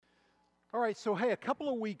All right, so hey, a couple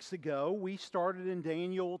of weeks ago, we started in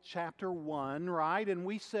Daniel chapter 1, right? And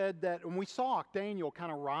we said that, and we saw Daniel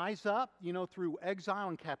kind of rise up, through exile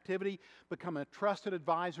and captivity, become a trusted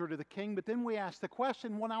advisor to the king. But then we asked the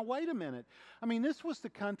question, well, now, wait a minute. I mean, this was the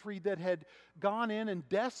country that had gone in and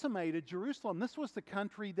decimated Jerusalem. This was the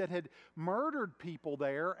country that had murdered people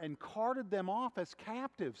there and carted them off as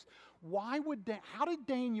captives. How did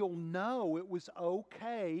Daniel know it was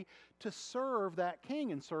okay to serve that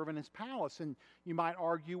king and serve in his palace? And you might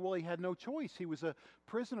argue, well, he had no choice. He was a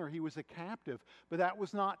prisoner. He was a captive. But that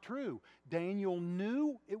was not true. Daniel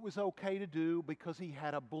knew it was okay to do because he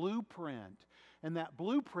had a blueprint. And that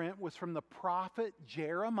blueprint was from the prophet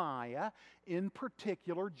Jeremiah, in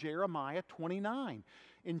particular Jeremiah 29.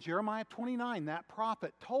 In Jeremiah 29, that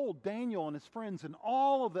prophet told Daniel and his friends and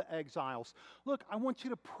all of the exiles, look, I want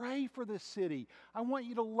you to pray for this city. I want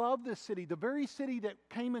you to love this city, the very city that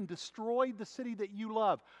came and destroyed the city that you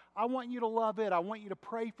love. I want you to love it. I want you to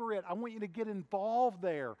pray for it. I want you to get involved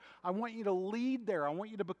there. I want you to lead there. I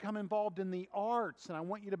want you to become involved in the arts, and I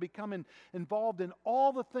want you to become involved in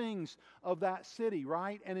all the things of that city,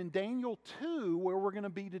 right? And in Daniel 2, where we're going to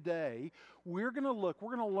be today, we're going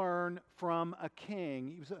to learn from a king.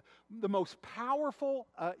 He was the most powerful,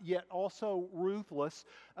 yet also ruthless,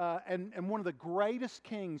 and one of the greatest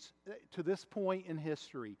kings to this point in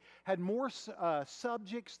history. Had more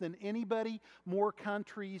subjects than anybody, more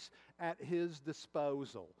countries at his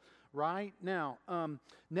disposal. Right? Now,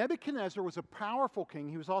 Nebuchadnezzar was a powerful king.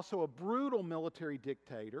 He was also a brutal military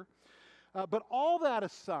dictator. But all that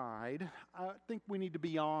aside, I think we need to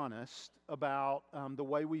be honest about the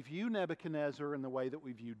way we view Nebuchadnezzar and the way that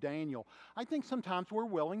we view Daniel. I think sometimes we're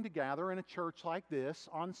willing to gather in a church like this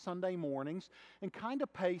on Sunday mornings and kind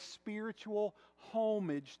of pay spiritual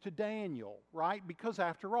homage to Daniel, right? Because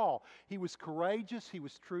after all, he was courageous, he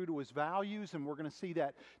was true to his values, and we're going to see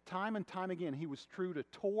that time and time again. He was true to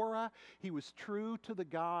Torah, he was true to the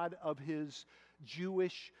God of his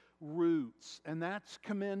Jewish roots, and that's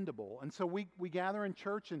commendable. And so we gather in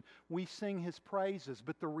church and we sing his praises.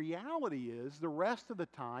 But the reality is, the rest of the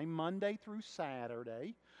time, Monday through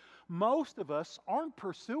Saturday, most of us aren't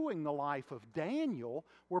pursuing the life of Daniel,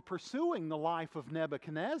 we're pursuing the life of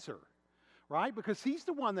Nebuchadnezzar, right? Because he's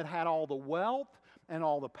the one that had all the wealth and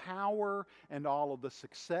all the power and all of the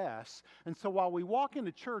success. And so while we walk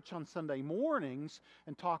into church on Sunday mornings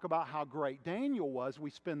and talk about how great Daniel was, we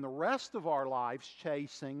spend the rest of our lives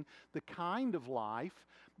chasing the kind of life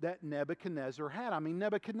that Nebuchadnezzar had. I mean,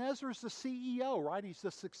 Nebuchadnezzar is the CEO, right? He's the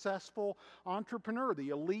successful entrepreneur, the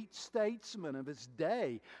elite statesman of his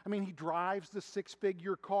day. I mean, he drives the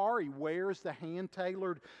six-figure car. He wears the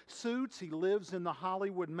hand-tailored suits. He lives in the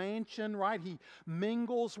Hollywood mansion, right? He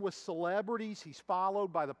mingles with celebrities. He's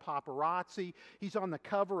followed by the paparazzi. He's on the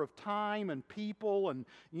cover of Time and People and,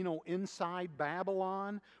 Inside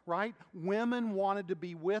Babylon, right? Women wanted to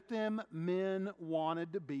be with him. Men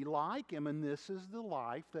wanted to be like him. And this is the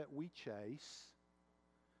life that we chase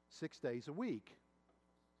 6 days a week,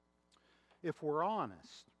 if we're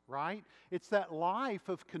honest, right? It's that life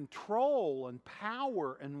of control and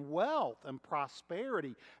power and wealth and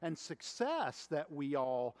prosperity and success that we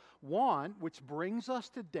all want, which brings us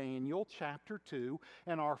to Daniel chapter 2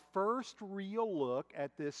 and our first real look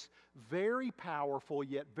at this very powerful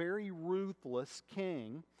yet very ruthless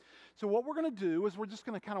king. So what we're going to do is we're just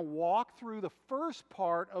going to kind of walk through the first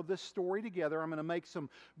part of this story together. I'm going to make some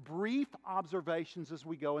brief observations as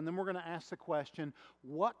we go, and then we're going to ask the question,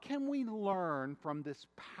 what can we learn from this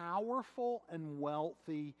powerful and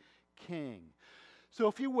wealthy king? So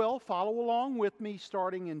if you will, follow along with me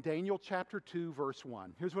starting in Daniel chapter 2, verse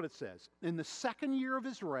 1. Here's what it says. In the second year of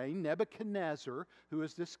his reign, Nebuchadnezzar, who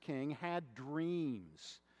is this king, had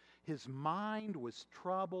dreams. His mind was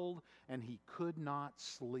troubled, and he could not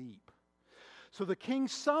sleep. So the king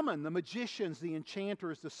summoned the magicians, the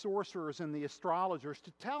enchanters, the sorcerers, and the astrologers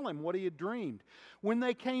to tell him what he had dreamed. When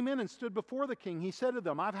they came in and stood before the king, he said to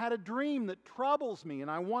them, I've had a dream that troubles me, and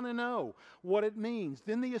I want to know what it means.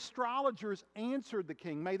 Then the astrologers answered the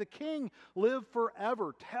king, May the king live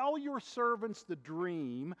forever. Tell your servants the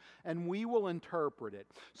dream, and we will interpret it.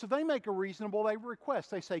 So they make a reasonable request.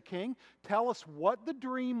 They say, King, tell us what the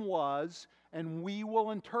dream was, and we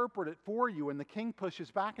will interpret it for you. And the king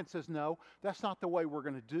pushes back and says, no, that's not the way we're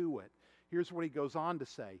going to do it. Here's what he goes on to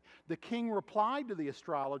say. The king replied to the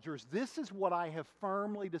astrologers, this is what I have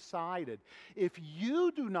firmly decided. If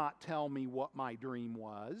you do not tell me what my dream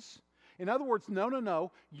was, in other words,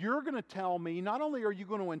 no, you're going to tell me, not only are you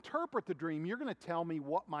going to interpret the dream, you're going to tell me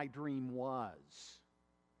what my dream was.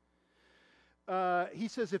 He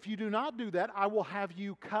says, if you do not do that, I will have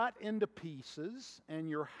you cut into pieces and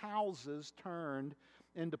your houses turned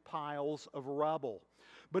into piles of rubble.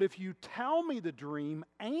 But if you tell me the dream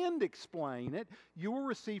and explain it, you will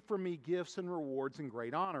receive from me gifts and rewards and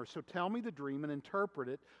great honor. So tell me the dream and interpret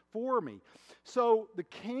it for me." So the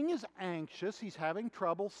king is anxious. He's having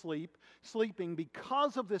trouble sleeping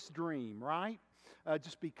because of this dream, right?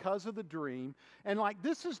 Just because of the dream. And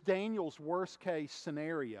this is Daniel's worst case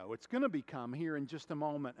scenario. It's going to become here in just a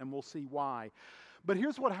moment, and we'll see why. But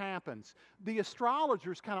here's what happens. The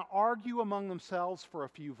astrologers kind of argue among themselves for a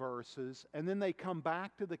few verses, and then they come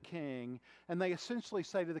back to the king, and they essentially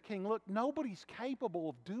say to the king, "Look, nobody's capable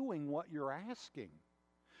of doing what you're asking."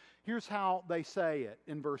 Here's how they say it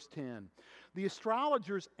in verse 10. "The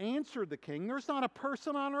astrologers answered the king, 'There's not a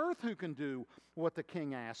person on earth who can do what the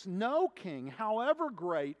king asks. No king, however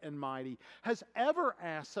great and mighty, has ever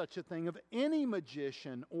asked such a thing of any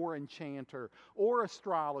magician or enchanter or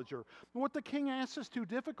astrologer. What the king asks is too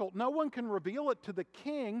difficult. No one can reveal it to the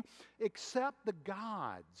king except the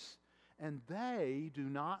gods. And they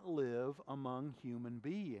do not live among human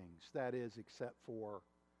beings.'" That is, except for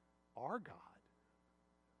our God.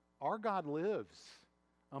 Our God lives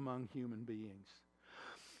among human beings.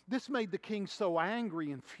 This made the king so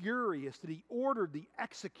angry and furious that he ordered the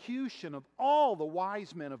execution of all the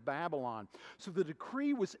wise men of Babylon. So the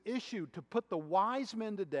decree was issued to put the wise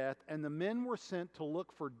men to death, and the men were sent to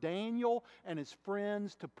look for Daniel and his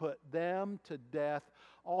friends to put them to death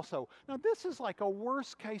also. Now, this is like a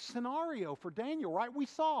worst case scenario for Daniel, right? We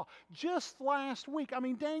saw just last week,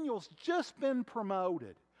 Daniel's just been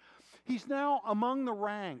promoted. He's now among the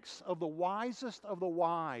ranks of the wisest of the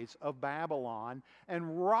wise of Babylon,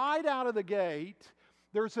 and right out of the gate,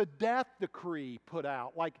 there's a death decree put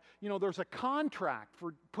out. There's a contract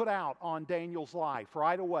put out on Daniel's life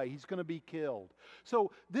right away. He's going to be killed.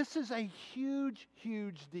 So this is a huge,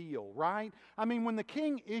 huge deal, right? When the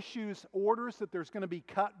king issues orders that there's going to be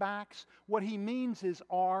cutbacks, what he means is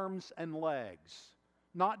arms and legs,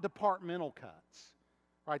 not departmental cuts.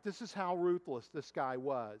 Right, this is how ruthless this guy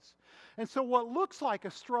was. And so what looks like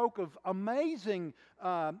a stroke of amazing,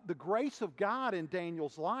 the grace of God in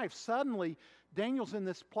Daniel's life, suddenly Daniel's in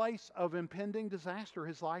this place of impending disaster.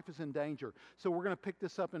 His life is in danger. So we're going to pick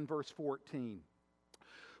this up in verse 14.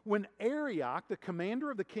 "When Arioch, the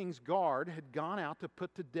commander of the king's guard, had gone out to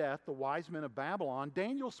put to death the wise men of Babylon,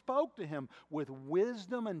 Daniel spoke to him with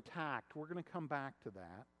wisdom and tact." We're going to come back to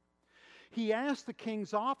that. He asked the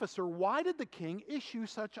king's officer, "Why did the king issue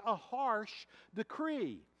such a harsh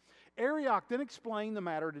decree?" Arioch then explained the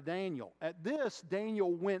matter to Daniel. At this,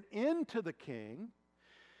 Daniel went into the king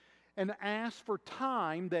and asked for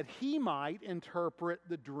time that he might interpret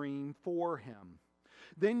the dream for him.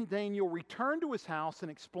 Then Daniel returned to his house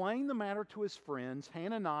and explained the matter to his friends,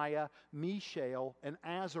 Hananiah, Mishael, and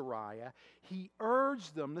Azariah. He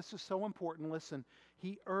urged them, this is so important, listen,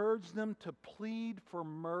 he urged them to plead for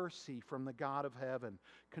mercy from the God of heaven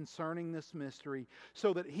concerning this mystery,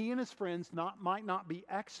 so that he and his friends might not be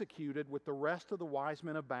executed with the rest of the wise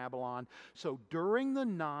men of Babylon. So during the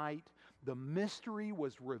night, the mystery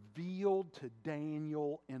was revealed to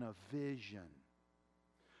Daniel in a vision.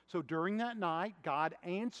 So during that night, God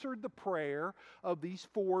answered the prayer of these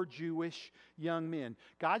 4 Jewish young men.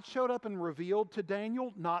 God showed up and revealed to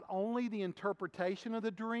Daniel not only the interpretation of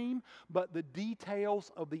the dream, but the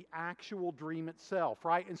details of the actual dream itself,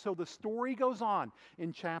 right? And so the story goes on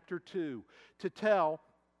in chapter 2 to tell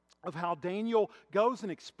of how Daniel goes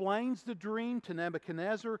and explains the dream to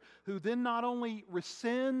Nebuchadnezzar, who then not only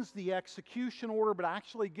rescinds the execution order, but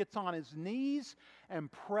actually gets on his knees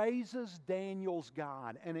and praises Daniel's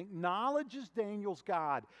God and acknowledges Daniel's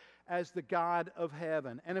God as the God of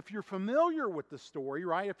heaven. And if you're familiar with the story,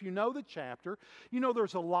 right, if you know the chapter, you know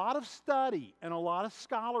there's a lot of study and a lot of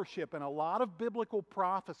scholarship and a lot of biblical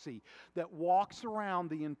prophecy that walks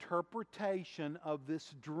around the interpretation of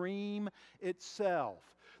this dream itself.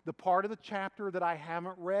 The part of the chapter that I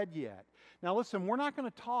haven't read yet. Now listen, we're not going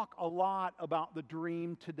to talk a lot about the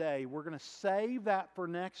dream today. We're going to save that for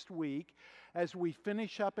next week as we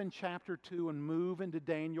finish up in chapter 2 and move into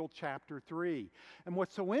Daniel chapter 3. And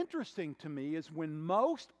what's so interesting to me is when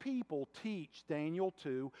most people teach Daniel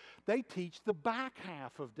 2, they teach the back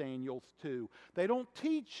half of Daniel 2. They don't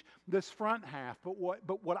teach this front half. But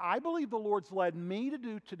what I believe the Lord's led me to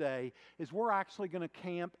do today is we're actually going to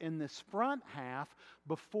camp in this front half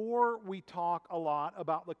before we talk a lot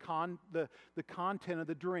about the content of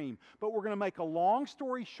the dream. But we're going to make a long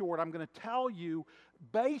story short. I'm going to tell you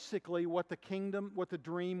basically what the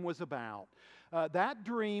dream was about. That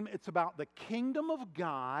dream, it's about the kingdom of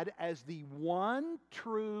God as the one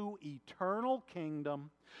true eternal kingdom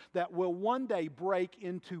that will one day break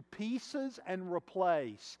into pieces and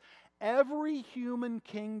replace every human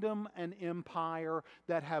kingdom and empire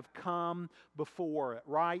that have come before it,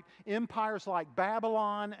 right? Empires like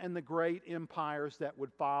Babylon and the great empires that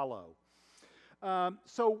would follow.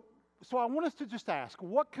 So I want us to just ask,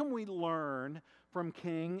 what can we learn from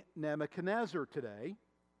King Nebuchadnezzar today?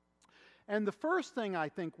 And the first thing I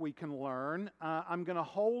think we can learn, I'm going to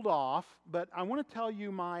hold off, but I want to tell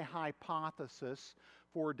you my hypothesis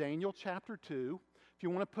for Daniel chapter 2. If you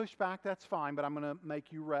want to push back, that's fine, but I'm going to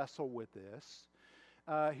make you wrestle with this.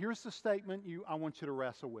 Here's the statement I want you to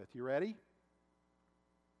wrestle with. You ready?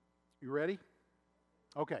 You ready?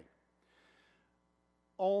 Okay.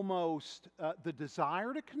 The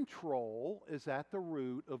desire to control is at the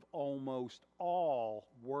root of almost all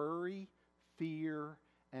worry, fear,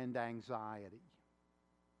 and anxiety.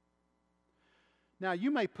 Now,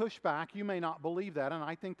 you may push back, you may not believe that, and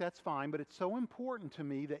I think that's fine, but it's so important to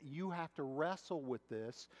me that you have to wrestle with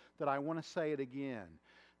this that I want to say it again.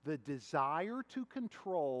 The desire to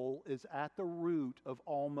control is at the root of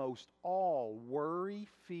almost all worry,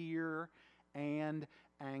 fear, and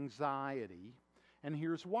anxiety. And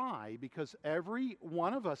here's why. Because every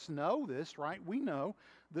one of us know this, right? We know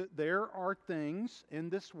that there are things in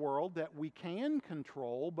this world that we can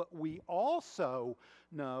control, but we also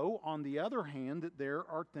know, on the other hand, that there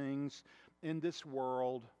are things in this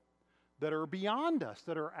world that are beyond us,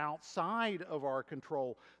 that are outside of our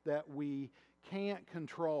control, that we can't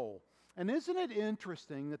control. And isn't it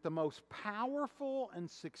interesting that the most powerful and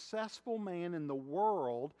successful man in the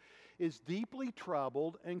world is deeply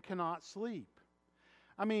troubled and cannot sleep?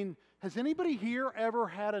 I mean, has anybody here ever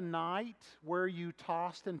had a night where you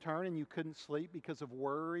tossed and turned and you couldn't sleep because of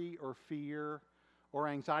worry or fear or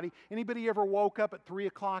anxiety? Anybody ever woke up at 3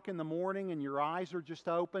 o'clock in the morning and your eyes are just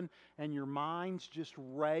open and your mind's just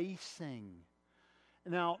racing?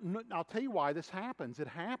 Now, I'll tell you why this happens. It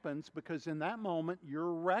happens because in that moment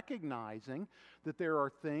you're recognizing that there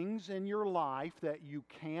are things in your life that you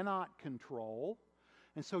cannot control,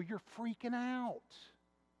 and so you're freaking out.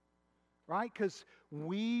 Right? Because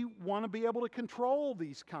we want to be able to control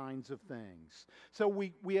these kinds of things. So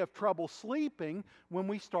we have trouble sleeping when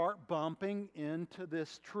we start bumping into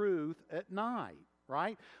this truth at night.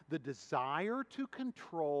 Right? The desire to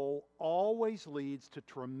control always leads to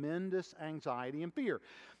tremendous anxiety and fear.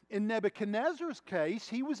 In Nebuchadnezzar's case,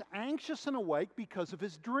 he was anxious and awake because of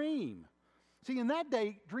his dream. See, in that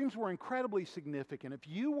day, dreams were incredibly significant. If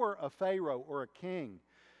you were a pharaoh or a king,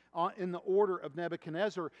 in the order of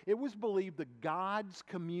Nebuchadnezzar, it was believed the gods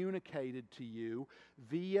communicated to you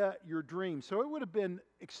via your dreams. So it would have been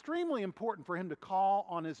extremely important for him to call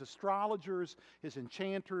on his astrologers, his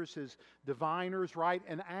enchanters, his diviners, right,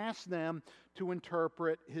 and ask them to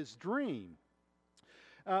interpret his dream.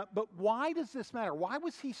 But why does this matter? Why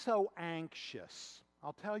was he so anxious?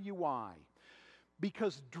 I'll tell you why.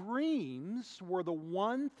 Because dreams were the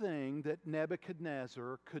one thing that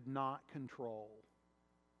Nebuchadnezzar could not control.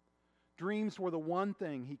 Dreams were the one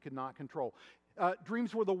thing he could not control.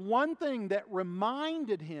 Dreams were the one thing that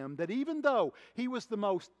reminded him that even though he was the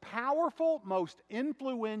most powerful, most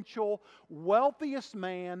influential, wealthiest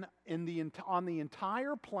man on the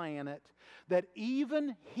entire planet, that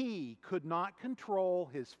even he could not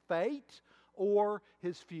control his fate or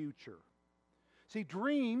his future. See,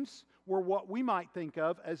 dreams were what we might think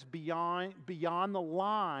of as beyond the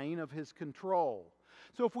line of his control.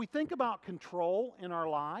 So if we think about control in our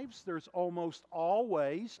lives, there's almost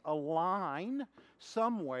always a line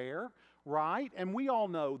somewhere, right? And we all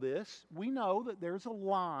know this. We know that there's a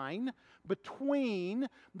line between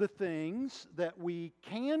the things that we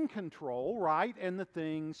can control, right, and the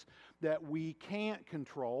things that we can't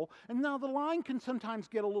control. And now the line can sometimes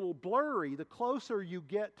get a little blurry. The closer you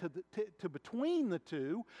get to between the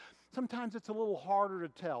two, sometimes it's a little harder to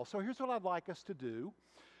tell. So here's what I'd like us to do.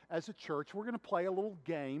 As a church, we're going to play a little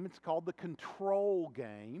game. It's called the control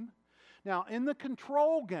game. Now, in the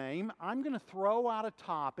control game, I'm going to throw out a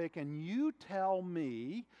topic, and you tell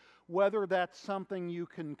me whether that's something you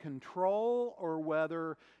can control or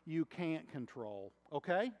whether you can't control.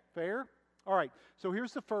 Okay? Fair? All right. So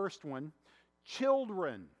here's the first one.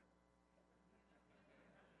 Children.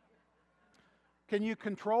 Can you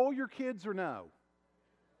control your kids or no?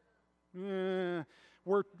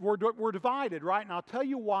 We're divided, right? And I'll tell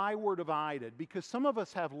you why we're divided. Because some of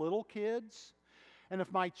us have little kids, and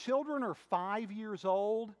if my children are 5 years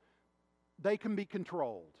old, they can be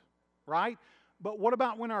controlled, right? But what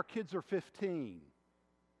about when our kids are 15?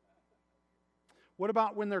 What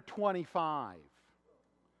about when they're 25?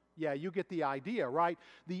 Yeah, you get the idea, right?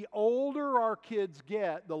 The older our kids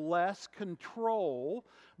get, the less control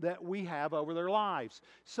that we have over their lives.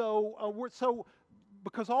 So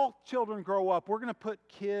because all children grow up, we're going to put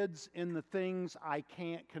kids in the things I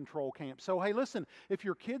can't control camp. So, hey, listen, if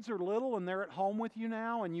your kids are little and they're at home with you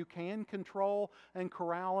now and you can control and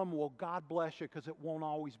corral them, well, God bless you, because it won't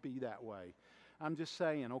always be that way. I'm just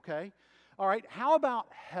saying, okay? All right, how about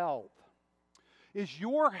health? Is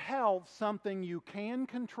your health something you can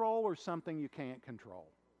control or something you can't control?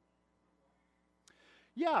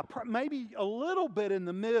 Yeah, maybe a little bit in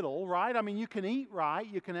the middle, right? I mean, you can eat right,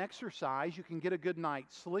 you can exercise, you can get a good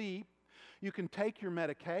night's sleep, you can take your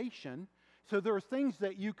medication. So there are things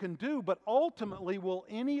that you can do, but ultimately, will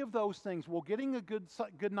any of those things, will getting a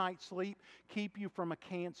good night's sleep keep you from a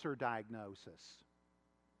cancer diagnosis?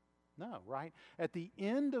 No, right? At the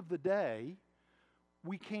end of the day,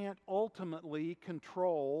 we can't ultimately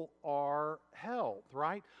control our health,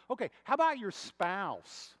 right? Okay, how about your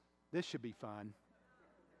spouse? This should be fun.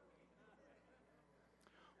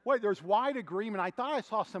 Wait, there's wide agreement. I thought I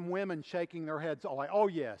saw some women shaking their heads, all like, oh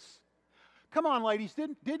yes. Come on, ladies,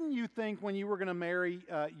 didn't you think when you were going to marry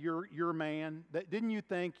your man, didn't you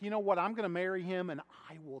think, you know what, I'm going to marry him and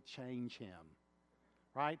I will change him,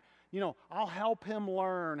 right? You know, I'll help him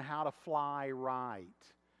learn how to fly right.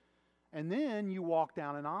 And then you walk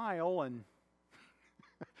down an aisle and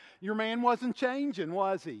your man wasn't changing,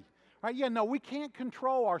 was he? Right? Yeah, no, we can't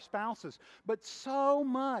control our spouses. But so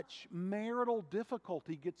much marital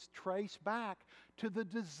difficulty gets traced back to the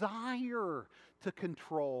desire to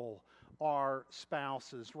control our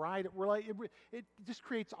spouses, right? It just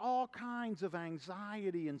creates all kinds of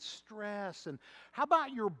anxiety and stress. And how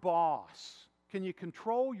about your boss? Can you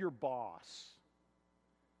control your boss?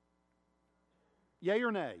 Yay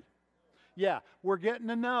or nay? Yeah, we're getting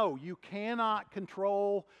to know you cannot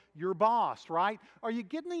control your boss, right? Are you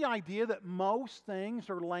getting the idea that most things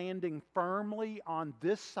are landing firmly on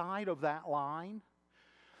this side of that line?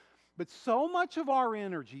 But so much of our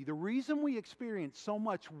energy, the reason we experience so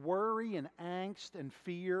much worry and angst and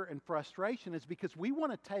fear and frustration is because we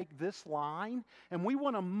want to take this line and we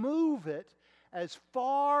want to move it as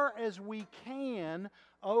far as we can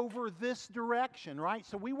over this direction, right?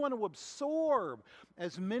 So we want to absorb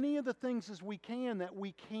as many of the things as we can that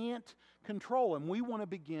we can't control, and we want to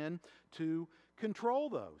begin to control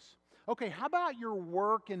those. Okay, how about your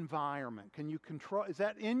work environment? Can you control, is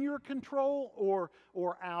that in your control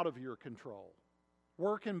or out of your control?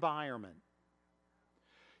 Work environment.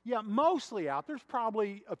 Yeah, mostly out. There's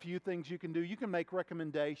probably a few things you can do. You can make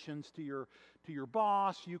recommendations to your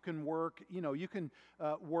boss. You can work, you can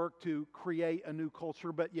work to create a new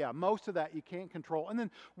culture. But yeah, most of that you can't control. And then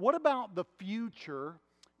what about the future,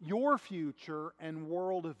 your future and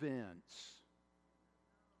world events?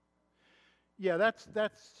 Yeah,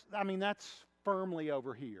 that's firmly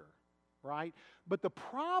over here, right? But the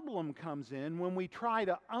problem comes in when we try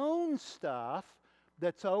to own stuff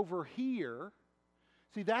that's over here.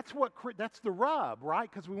 See, that's the rub,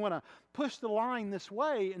 right? Because we want to push the line this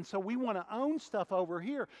way, and so we want to own stuff over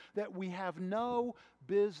here that we have no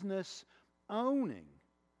business owning,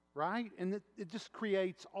 right? And it just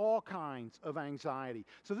creates all kinds of anxiety.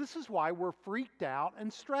 So this is why we're freaked out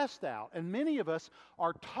and stressed out. And many of us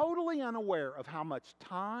are totally unaware of how much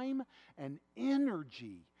time and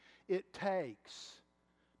energy it takes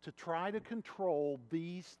to try to control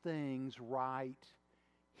these things right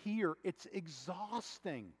here. It's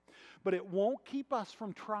exhausting, but it won't keep us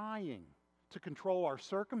from trying to control our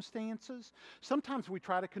circumstances. Sometimes we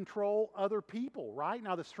try to control other people, right?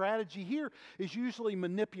 Now, the strategy here is usually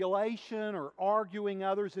manipulation or arguing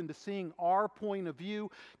others into seeing our point of view,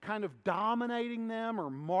 kind of dominating them or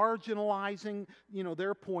marginalizing,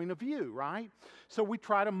 their point of view, right? So we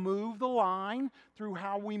try to move the line through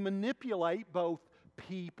how we manipulate both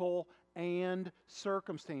people and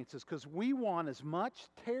circumstances, because we want as much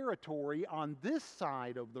territory on this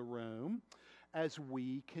side of the room as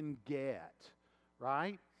we can get,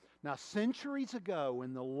 right? Now, centuries ago,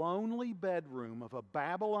 in the lonely bedroom of a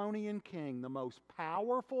Babylonian king, the most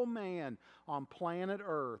powerful man on planet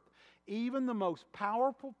Earth, even the most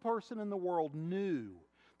powerful person in the world knew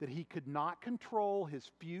that he could not control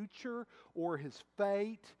his future or his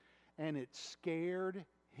fate, and it scared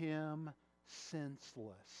him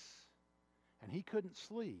senseless. And he couldn't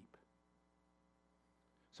sleep.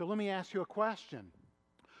 So let me ask you a question.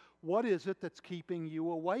 What is it that's keeping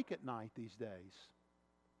you awake at night these days?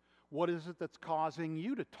 What is it that's causing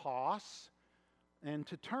you to toss and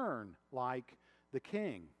to turn like the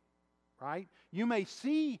king? right? You may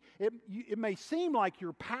see, it may seem like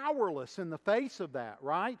you're powerless in the face of that,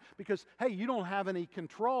 right? Because, hey, you don't have any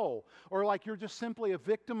control, or like you're just simply a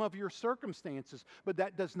victim of your circumstances. But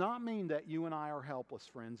that does not mean that you and I are helpless,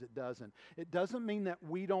 friends. It doesn't. It doesn't mean that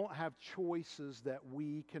we don't have choices that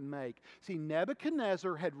we can make. See,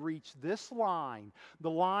 Nebuchadnezzar had reached this line,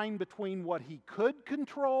 the line between what he could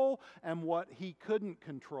control and what he couldn't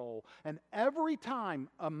control. And every time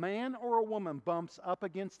a man or a woman bumps up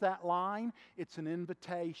against that line, it's an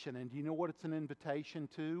invitation. And do you know what it's an invitation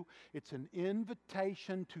to? It's an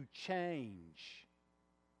invitation to change.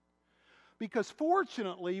 Because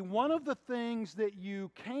fortunately, one of the things that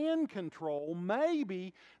you can control,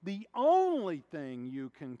 maybe the only thing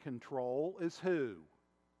you can control, is who?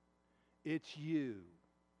 It's you.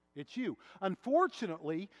 It's you.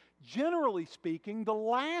 Unfortunately, generally speaking, the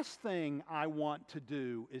last thing I want to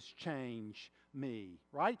do is change me,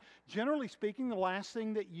 right? Generally speaking, the last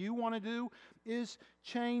thing that you want to do is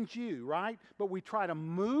change you, right? But we try to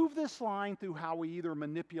move this line through how we either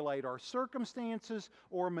manipulate our circumstances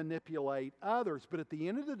or manipulate others. But at the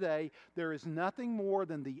end of the day, there is nothing more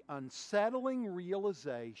than the unsettling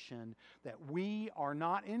realization that we are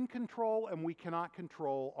not in control and we cannot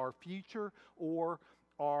control our future or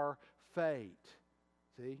our fate.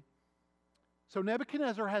 See? So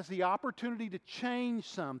Nebuchadnezzar has the opportunity to change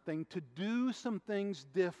something, to do some things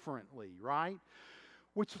differently, right?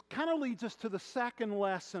 Which kind of leads us to the second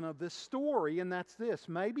lesson of this story, and that's this.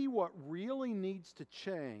 Maybe what really needs to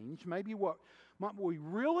change, maybe what we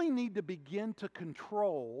really need to begin to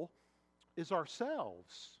control is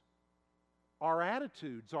ourselves, our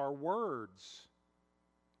attitudes, our words,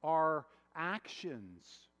 our actions,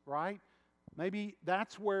 right? Maybe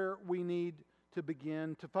that's where we need to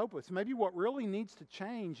begin to focus. Maybe what really needs to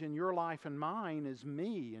change in your life and mine is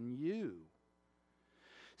me and you.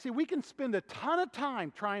 See, we can spend a ton of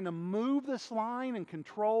time trying to move this line and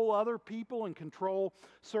control other people and control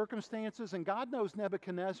circumstances, and God knows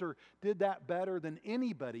Nebuchadnezzar did that better than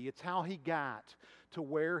anybody. It's how he got to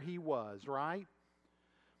where he was, right?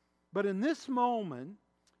 But in this moment,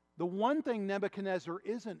 the one thing Nebuchadnezzar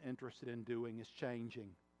isn't interested in doing is changing.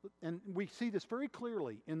 And we see this very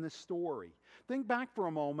clearly in this story. Think back for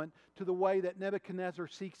a moment to the way that Nebuchadnezzar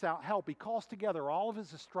seeks out help. He calls together all of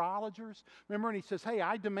his astrologers. Remember, and he says, hey,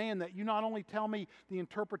 I demand that you not only tell me the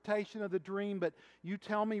interpretation of the dream, but you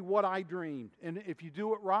tell me what I dreamed. And if you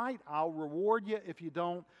do it right, I'll reward you. If you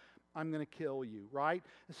don't, I'm going to kill you, right?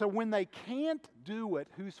 And so when they can't do it,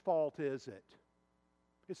 whose fault is it?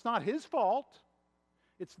 It's not his fault.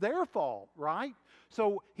 It's their fault, right?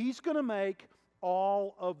 So he's going to make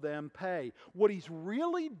all of them pay. What he's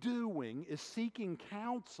really doing is seeking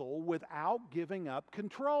counsel without giving up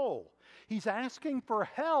control. He's asking for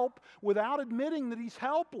help without admitting that he's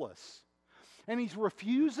helpless. And he's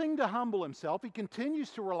refusing to humble himself. He continues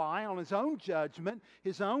to rely on his own judgment,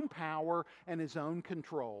 his own power, and his own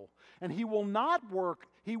control. And he will work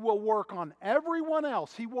on everyone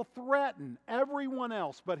else. He will threaten everyone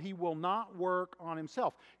else, but he will not work on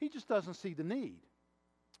himself. He just doesn't see the need.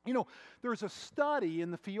 You know, there's a study in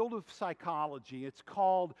the field of psychology. It's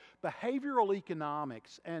called behavioral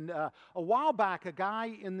economics. And a while back, a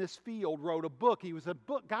guy in this field wrote a book. He was a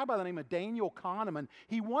guy by the name of Daniel Kahneman.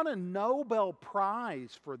 He won a Nobel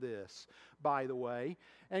Prize for this, by the way.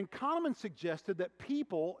 And Kahneman suggested that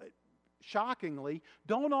people, shockingly,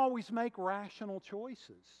 don't always make rational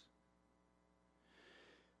choices.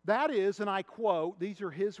 That is, and I quote, these are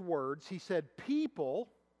his words, he said, people...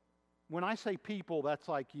 When I say people, that's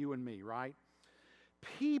like you and me, right?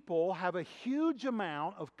 People have a huge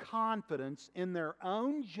amount of confidence in their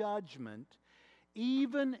own judgment,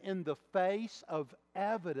 even in the face of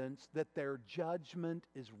evidence that their judgment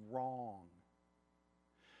is wrong.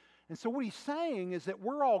 And so what he's saying is that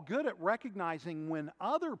we're all good at recognizing when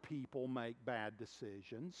other people make bad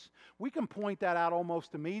decisions. We can point that out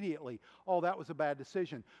almost immediately. Oh, that was a bad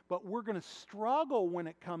decision. But we're going to struggle when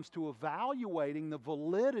it comes to evaluating the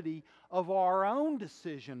validity of our own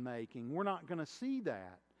decision making. We're not going to see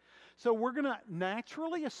that. So we're going to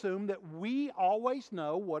naturally assume that we always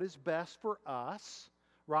know what is best for us,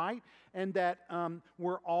 right? And that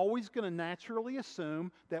we're always going to naturally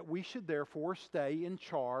assume that we should therefore stay in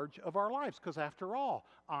charge of our lives. Because after all,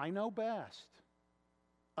 I know best.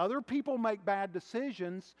 Other people make bad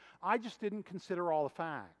decisions. I just didn't consider all the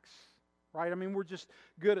facts. right? I mean, we're just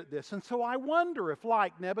good at this. And so I wonder if,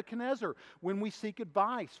 like Nebuchadnezzar, when we seek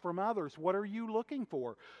advice from others, what are you looking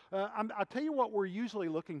for? I'll tell you what we're usually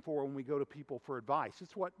looking for when we go to people for advice.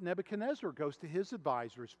 It's what Nebuchadnezzar goes to his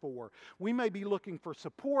advisors for. We may be looking for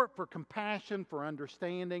support, for compassion, for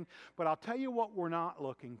understanding, but I'll tell you what we're not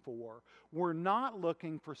looking for. We're not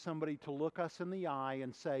looking for somebody to look us in the eye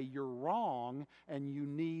and say, you're wrong and you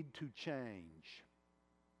need to change.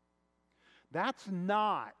 That's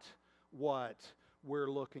not what we're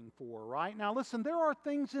looking for, right? Now listen, there are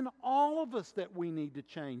things in all of us that we need to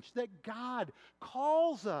change, that God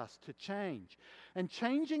calls us to change. And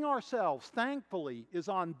changing ourselves, thankfully, is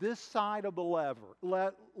on this side of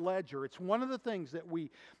the ledger. It's one of the things that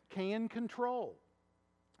we can control.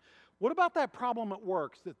 What about that problem at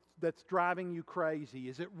work that's driving you crazy?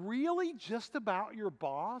 Is it really just about your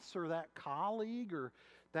boss or that colleague or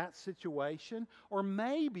that situation? Or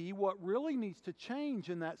maybe what really needs to change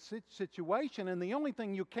in that situation, and the only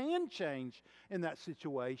thing you can change in that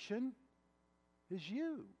situation, is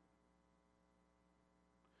you.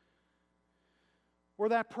 Or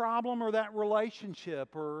that problem or that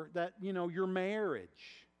relationship or that, your marriage.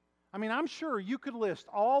 I mean, I'm sure you could list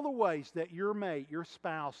all the ways that your mate, your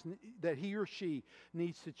spouse, that he or she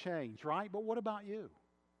needs to change, right? But what about you?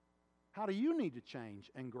 How do you need to change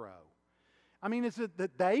and grow? I mean, is it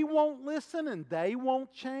that they won't listen and they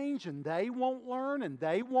won't change and they won't learn and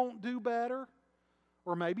they won't do better?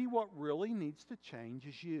 Or maybe what really needs to change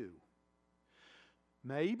is you.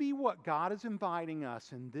 Maybe what God is inviting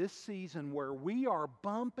us in this season where we are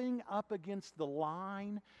bumping up against the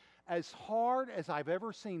line as hard as I've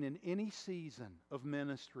ever seen in any season of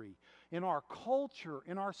ministry, in our culture,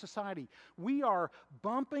 in our society, we are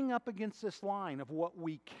bumping up against this line of what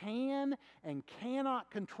we can and cannot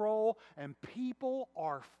control, and people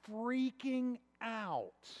are freaking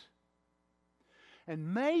out.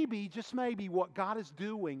 And maybe, just maybe, what God is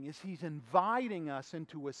doing is He's inviting us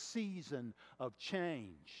into a season of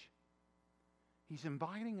change. He's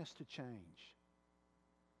inviting us to change.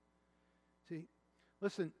 See,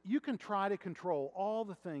 listen, you can try to control all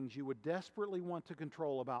the things you would desperately want to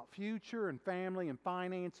control about future and family and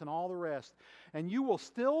finance and all the rest, and you will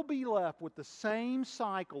still be left with the same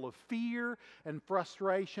cycle of fear and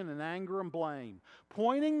frustration and anger and blame,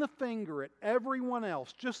 pointing the finger at everyone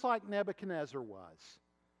else, just like Nebuchadnezzar was.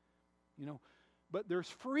 But there's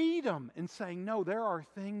freedom in saying, no, there are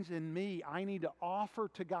things in me I need to offer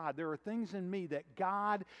to God. There are things in me that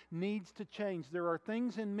God needs to change. There are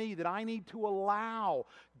things in me that I need to allow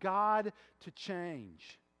God to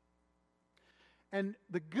change. And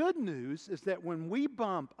the good news is that when we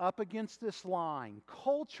bump up against this line,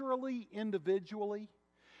 culturally, individually,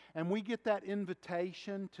 and we get that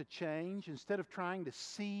invitation to change, instead of trying to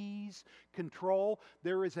seize control,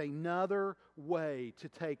 there is another way to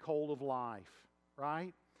take hold of life.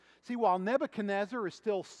 Right? See, while Nebuchadnezzar is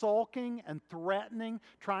still sulking and threatening,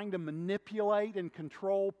 trying to manipulate and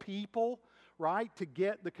control people, right, to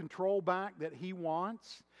get the control back that he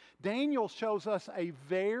wants, Daniel shows us a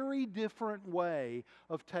very different way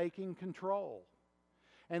of taking control.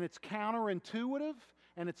 And it's counterintuitive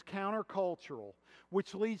and it's countercultural,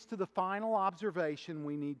 which leads to the final observation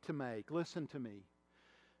we need to make. Listen to me.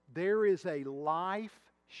 There is a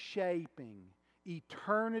life-shaping,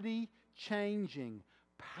 eternity-changing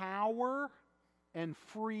power and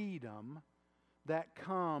freedom that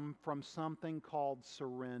come from something called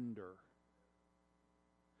surrender.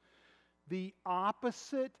 The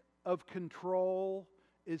opposite of control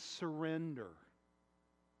is surrender.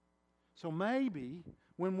 So maybe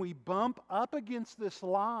when we bump up against this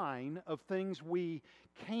line of things we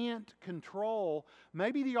can't control,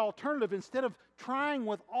 maybe the alternative, instead of trying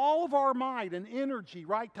with all of our might and energy,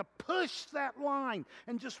 right, to push that line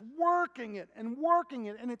and just working it, and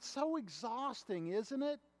it's so exhausting, isn't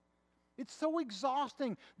it? It's so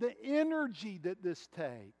exhausting, the energy that this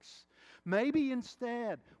takes. Maybe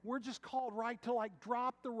instead, we're just called, right, to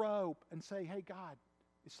drop the rope and say, hey, God,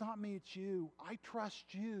 it's not me, it's you. I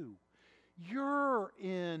trust you. You're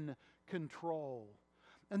in control.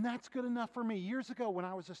 And that's good enough for me. Years ago, when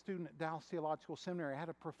I was a student at Dallas Theological Seminary, I had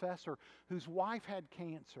a professor whose wife had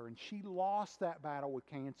cancer, and she lost that battle with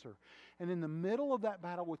cancer. And in the middle of that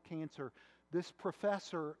battle with cancer, this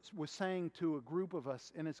professor was saying to a group of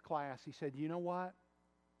us in his class, he said, you know what?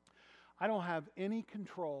 I don't have any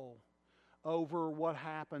control over what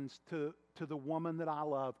happens to the woman that I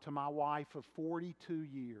love, to my wife of 42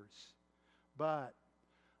 years. But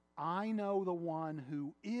I know the one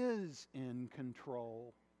who is in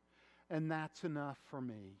control, and that's enough for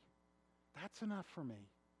me. That's enough for me.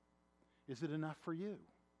 Is it enough for you?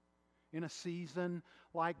 in a season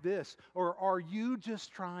like this? Or are you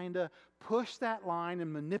just trying to push that line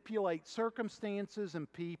and manipulate circumstances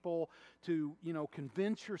and people to,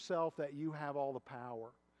 convince yourself that you have all the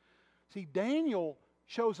power? See, Daniel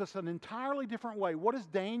shows us an entirely different way. What does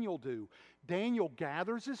Daniel do? Daniel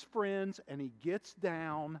gathers his friends and he gets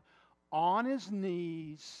down on his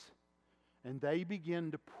knees and they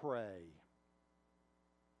begin to pray.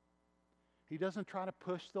 He doesn't try to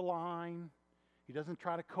push the line. He doesn't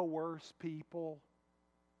try to coerce people.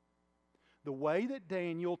 The way that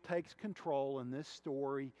Daniel takes control in this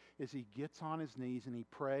story is he gets on his knees and he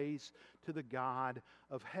prays to the God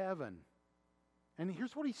of heaven. And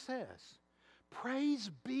here's what he says. Praise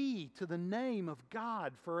be to the name of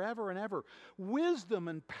God forever and ever. Wisdom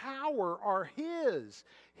and power are His.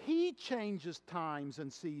 He changes times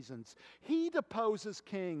and seasons. He deposes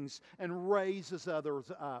kings and raises others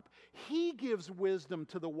up. He gives wisdom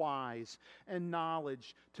to the wise and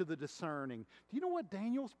knowledge to the discerning. Do you know what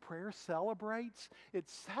Daniel's prayer celebrates? It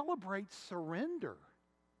celebrates surrender.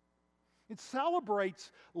 It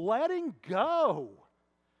celebrates letting go.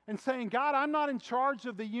 And saying, God, I'm not in charge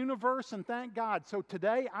of the universe, and thank God. So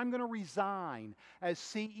today I'm going to resign as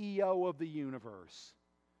CEO of the universe.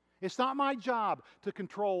 It's not my job to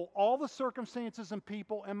control all the circumstances and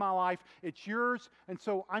people in my life. It's yours, and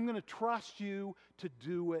so I'm going to trust you to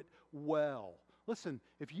do it well. Listen,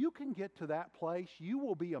 if you can get to that place, you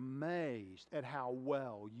will be amazed at how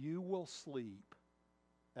well you will sleep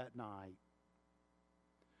at night.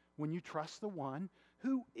 When you trust the one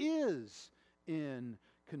who is in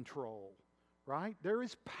control, right? There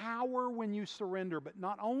is power when you surrender, but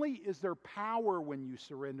not only is there power when you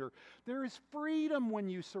surrender, there is freedom when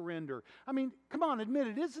you surrender. I mean, come on, admit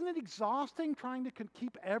it. Isn't it exhausting trying to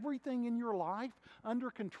keep everything in your life under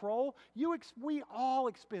control? We all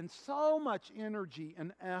expend so much energy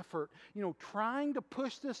and effort, trying to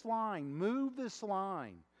push this line, move this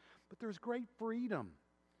line. But there's great freedom.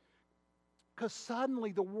 Because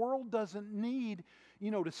suddenly the world doesn't need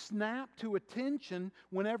to snap to attention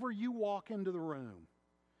whenever you walk into the room.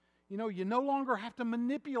 You no longer have to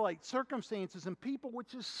manipulate circumstances and people,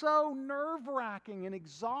 which is so nerve-wracking and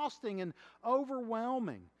exhausting and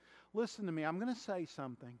overwhelming. Listen to me, I'm going to say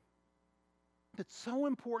something that's so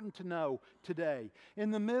important to know today.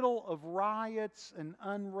 In the middle of riots and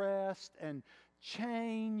unrest and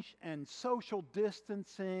change and social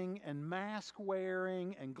distancing and mask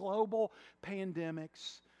wearing and global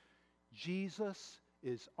pandemics, Jesus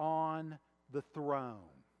is on the throne.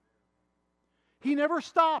 He never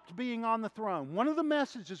stopped being on the throne. One of the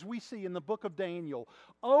messages we see in the book of Daniel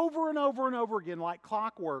over and over and over again, like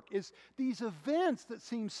clockwork, is these events that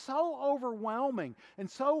seem so overwhelming and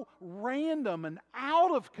so random and out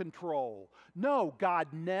of control. No, God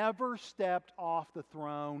never stepped off the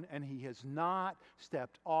throne, and He has not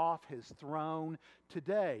stepped off His throne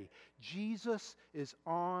today. Jesus is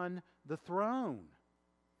on the throne.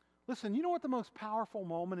 Listen, you know what the most powerful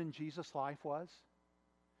moment in Jesus' life was?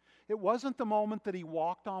 It wasn't the moment that He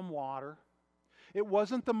walked on water. It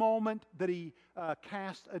wasn't the moment that He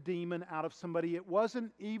cast a demon out of somebody. It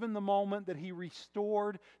wasn't even the moment that He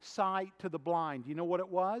restored sight to the blind. You know what it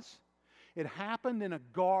was? It happened in a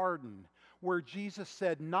garden where Jesus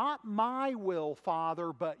said, "Not my will,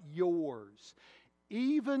 Father, but yours."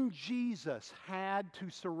 Even Jesus had to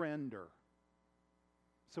surrender.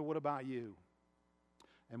 So what about you?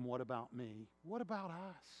 And what about me? What about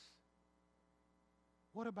us?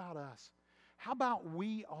 What about us? How about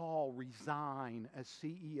we all resign as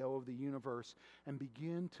CEO of the universe and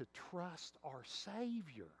begin to trust our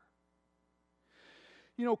Savior?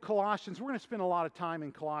 Colossians, we're going to spend a lot of time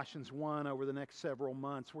in Colossians 1 over the next several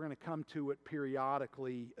months. We're going to come to it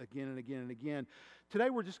periodically again and again and again.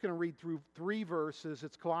 Today we're just going to read through 3 verses.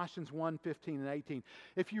 It's Colossians 1, 15, and 18.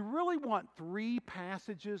 If you really want 3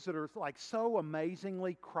 passages that are like so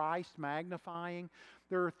amazingly Christ magnifying,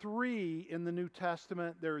 there are 3 in the New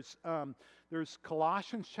Testament. There's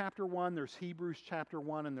Colossians chapter 1, there's Hebrews chapter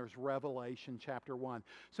 1, and there's Revelation chapter 1.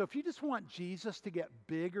 So if you just want Jesus to get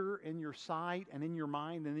bigger in your sight and in your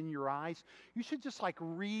mind and in your eyes, you should just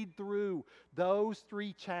read through those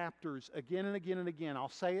 3 chapters again and again and again. I'll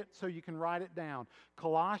say it so you can write it down.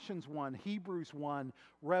 Colossians 1, Hebrews 1,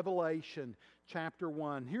 Revelation chapter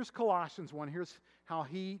 1. Here's Colossians 1. Here's how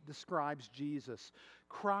he describes Jesus.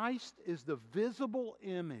 Christ is the visible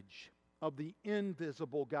image of the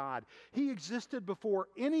invisible God. He existed before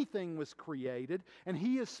anything was created, and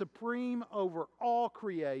He is supreme over all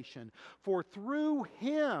creation. For through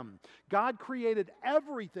Him, God created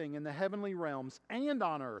everything in the heavenly realms and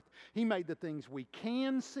on earth. He made the things we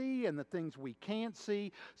can see and the things we can't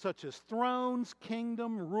see, such as thrones,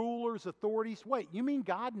 kingdom, rulers, authorities. Wait, you mean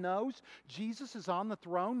God knows Jesus is on the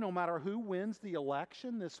throne no matter who wins the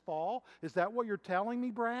election this fall? Is that what you're telling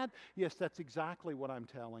me, Brad? Yes, that's exactly what I'm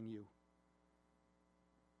telling you.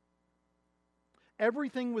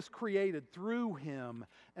 Everything was created through Him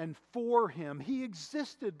and for Him. He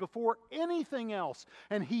existed before anything else,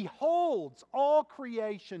 and He holds all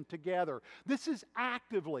creation together. This is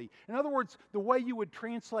actively. In other words, the way you would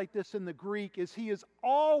translate this in the Greek is He is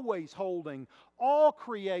always holding all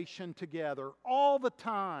creation together all the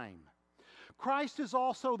time. Christ is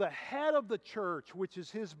also the head of the church, which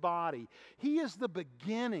is His body. He is the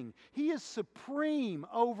beginning. He is supreme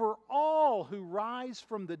over all who rise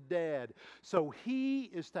from the dead. So He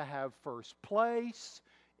is to have first place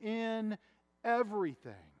in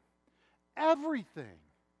everything. Everything.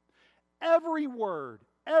 Every word,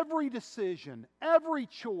 every decision, every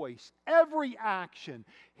choice, every action.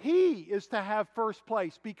 He is to have first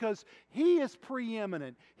place because He is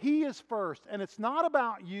preeminent. He is first. And it's not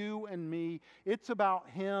about you and me. It's about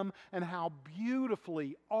Him and how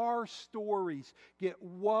beautifully our stories get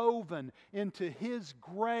woven into His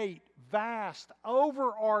great, vast,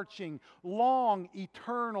 overarching, long,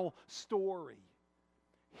 eternal story.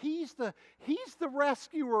 He's the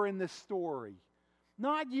rescuer in this story.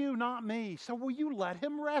 Not you, not me. So will you let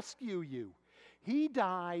Him rescue you? He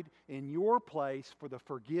died in your place for the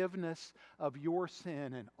forgiveness of your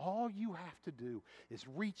sin, and all you have to do is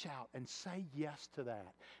reach out and say yes to that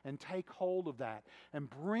and take hold of that and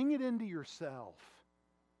bring it into yourself.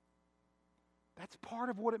 That's part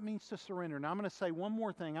of what it means to surrender. Now I'm going to say one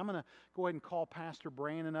more thing. I'm going to go ahead and call Pastor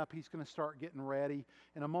Brandon up. He's going to start getting ready.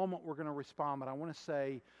 In a moment we're going to respond, but I want to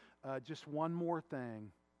say just one more thing.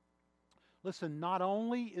 Listen, not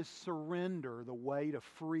only is surrender the way to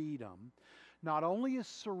freedom, not only is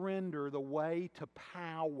surrender the way to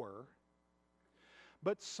power,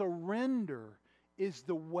 but surrender is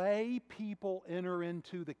the way people enter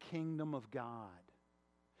into the kingdom of God.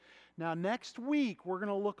 Now, next week, we're going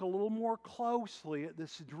to look a little more closely at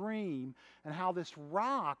this dream and how this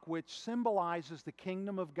rock, which symbolizes the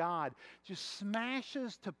kingdom of God, just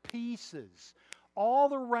smashes to pieces all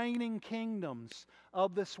the reigning kingdoms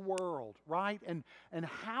of this world, right? And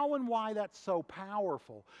how and why that's so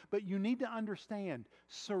powerful. But you need to understand,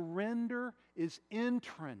 surrender is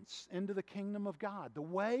entrance into the kingdom of God. The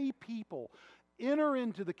way people enter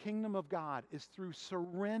into the kingdom of God is through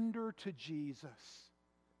surrender to Jesus.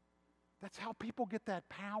 That's how people get that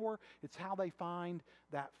power. It's how they find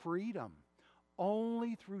that freedom.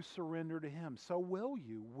 Only through surrender to Him. So will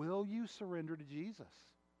you? Will you surrender to Jesus?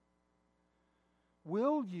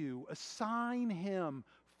 Will you assign Him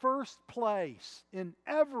first place in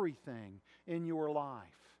everything in your life?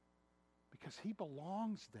 Because He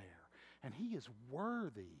belongs there and He is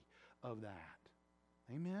worthy of that.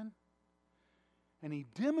 Amen? And He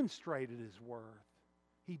demonstrated His worth.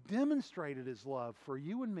 He demonstrated His love for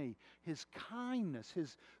you and me, His kindness,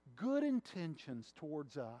 His good intentions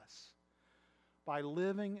towards us by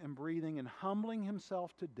living and breathing and humbling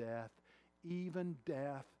Himself to death, even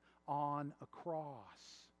death on a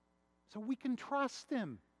cross. So we can trust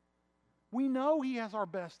Him. We know He has our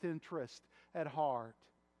best interest at heart.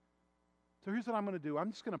 So here's what I'm going to do.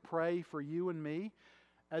 I'm just going to pray for you and me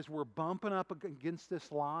as we're bumping up against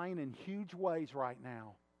this line in huge ways right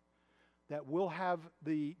now, that we'll have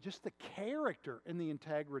just the character and the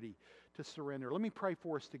integrity to surrender. Let me pray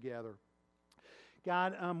for us together.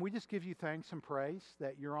 God, we just give You thanks and praise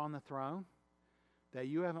that You're on the throne, that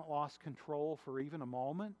You haven't lost control for even a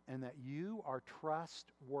moment, and that You are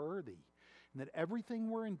trustworthy, and that everything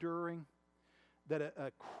we're enduring, that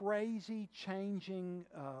a crazy changing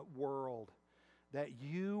world, that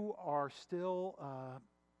You are still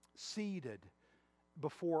seated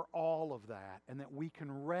before all of that, and that we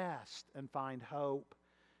can rest and find hope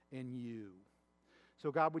in You.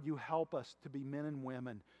 So God, would You help us to be men and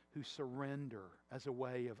women who surrender as a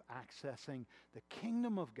way of accessing the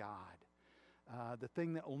kingdom of God, the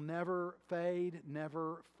thing that will never fade,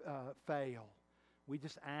 never fail. We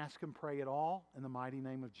just ask and pray it all in the mighty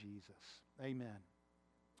name of Jesus. Amen.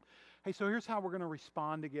 Hey, so here's how we're going to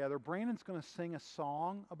respond together. Brandon's going to sing a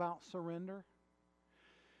song about surrender.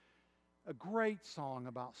 A great song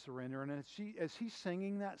about surrender. And as he's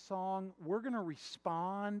singing that song, we're going to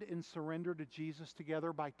respond in surrender to Jesus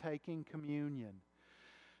together by taking communion.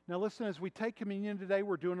 Now listen, as we take communion today,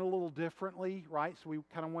 we're doing it a little differently, right? So we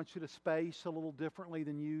kind of want you to space a little differently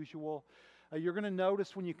than usual. You're going to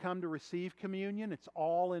notice when you come to receive communion, it's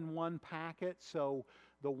all in one packet. So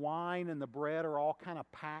the wine and the bread are all kind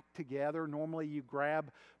of packed together. Normally you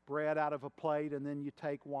grab bread out of a plate and then you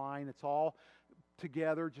take wine. It's all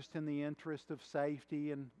together just in the interest of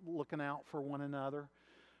safety and looking out for one another,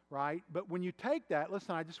 right? But when you take that,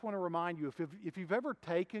 listen, I just want to remind you, if you've ever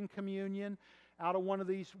taken communion out of one of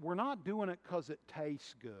these, we're not doing it because it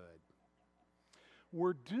tastes good.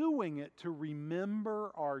 We're doing it to remember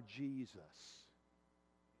our Jesus.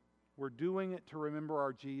 We're doing it to remember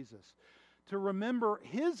our Jesus. To remember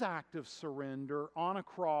His act of surrender on a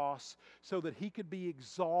cross so that He could be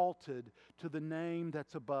exalted to the name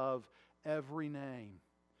that's above every name.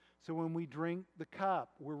 So when we drink the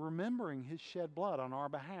cup, we're remembering His shed blood on our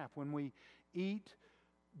behalf. When we eat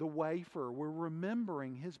the wafer, we're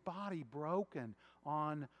remembering His body broken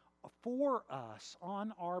for us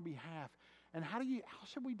on our behalf. And how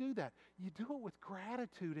should we do that? You do it with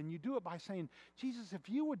gratitude, and you do it by saying, Jesus, if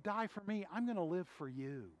you would die for me, I'm going to live for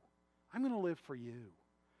you. I'm going to live for you.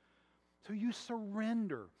 So you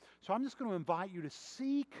surrender. So I'm just going to invite you to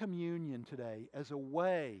see communion today as a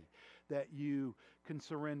way that you can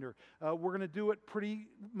surrender. We're going to do it pretty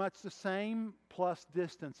much the same, plus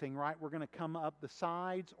distancing, right? We're going to come up the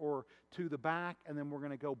sides or to the back, and then we're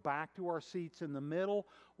going to go back to our seats in the middle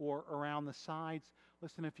or around the sides.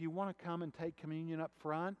 Listen, if you want to come and take communion up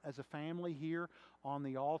front as a family here on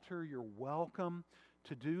the altar, you're welcome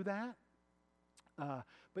to do that.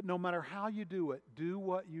 But no matter how you do it, do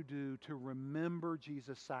what you do to remember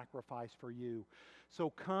Jesus' sacrifice for you.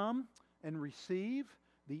 So come and receive.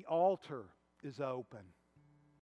 The altar is open.